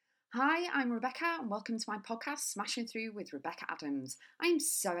Hi, I'm Rebecca, and welcome to my podcast, Smashing Through with Rebecca Adams. I am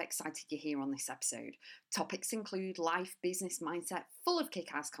so excited you're here on this episode. Topics include life, business, mindset, full of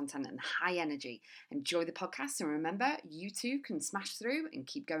kick-ass content and high energy. Enjoy the podcast, and remember, you too can smash through and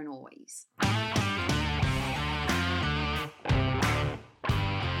keep going always.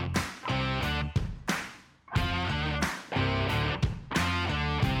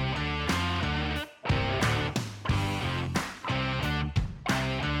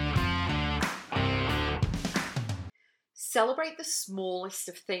 Celebrate the smallest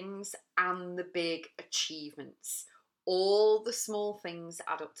of things and the big achievements. All the small things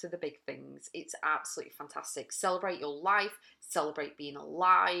add up to the big things. It's absolutely fantastic. Celebrate your life, celebrate being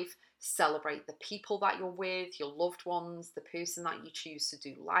alive, celebrate the people that you're with, your loved ones, the person that you choose to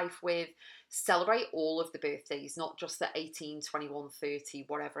do life with. Celebrate all of the birthdays, not just the 18, 21, 30,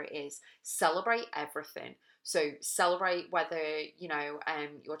 whatever it is. Celebrate everything. So celebrate whether,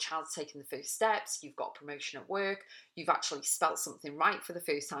 your child's taken the first steps, you've got a promotion at work, you've actually spelt something right for the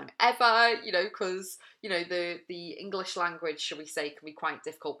first time ever, because, the English language, shall we say, can be quite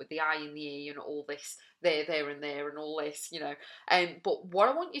difficult with the I and the E and all this, there, and there, and all this, But what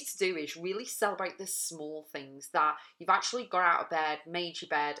I want you to do is really celebrate the small things that you've actually got out of bed, made your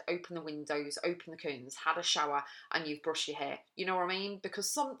bed, opened the windows, opened the curtains, had a shower, and you've brushed your hair. You know what I mean?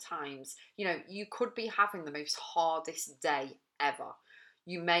 Because sometimes, you could be having the most hardest day ever.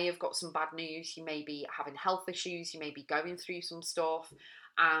 You may have got some bad news, you may be having health issues, you may be going through some stuff,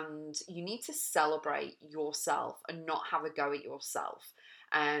 and you need to celebrate yourself and not have a go at yourself.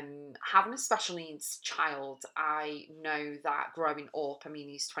 Having a special needs child, I know that growing up, I mean,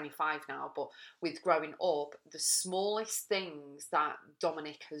 he's 25 now, but with growing up, the smallest things that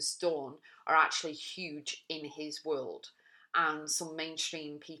Dominic has done are actually huge in his world. And some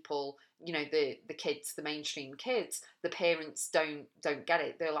mainstream people, the kids, the mainstream kids, the parents don't get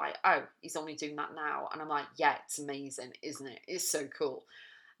it. They're like, oh, he's only doing that now. And I'm like, yeah, it's amazing, isn't it? It's so cool.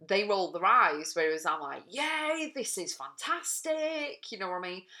 They roll their eyes, whereas I'm like, yay, this is fantastic, you know what I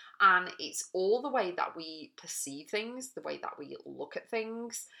mean? And it's all the way that we perceive things, the way that we look at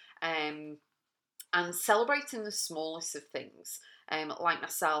things, and celebrating the smallest of things. Like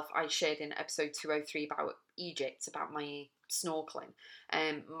myself, I shared in episode 203 about Egypt, about my snorkeling.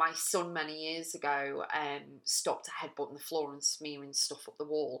 My son many years ago stopped headbutting the floor and smearing stuff up the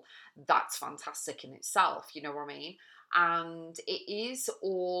wall. That's fantastic in itself, you know what I mean? And it is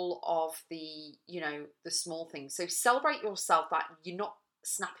all of the small things. So celebrate yourself that you're not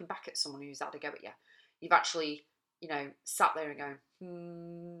snapping back at someone who's had a go at you. You've actually, sat there and going,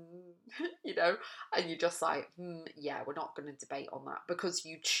 and you're just like, yeah, we're not going to debate on that because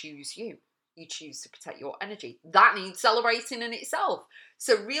you choose you. You choose to protect your energy. That needs celebrating in itself.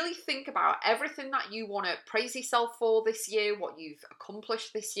 So really think about everything that you want to praise yourself for this year, what you've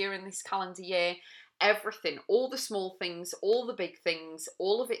accomplished this year in this calendar year, everything, all the small things, all the big things,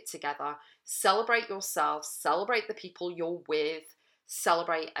 all of it together. Celebrate yourself, celebrate the people you're with,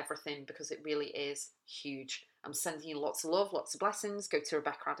 celebrate everything because it really is huge. I'm sending you lots of love, lots of blessings. Go to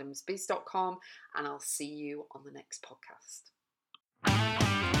RebeccaAdamsBiz.com and I'll see you on the next podcast.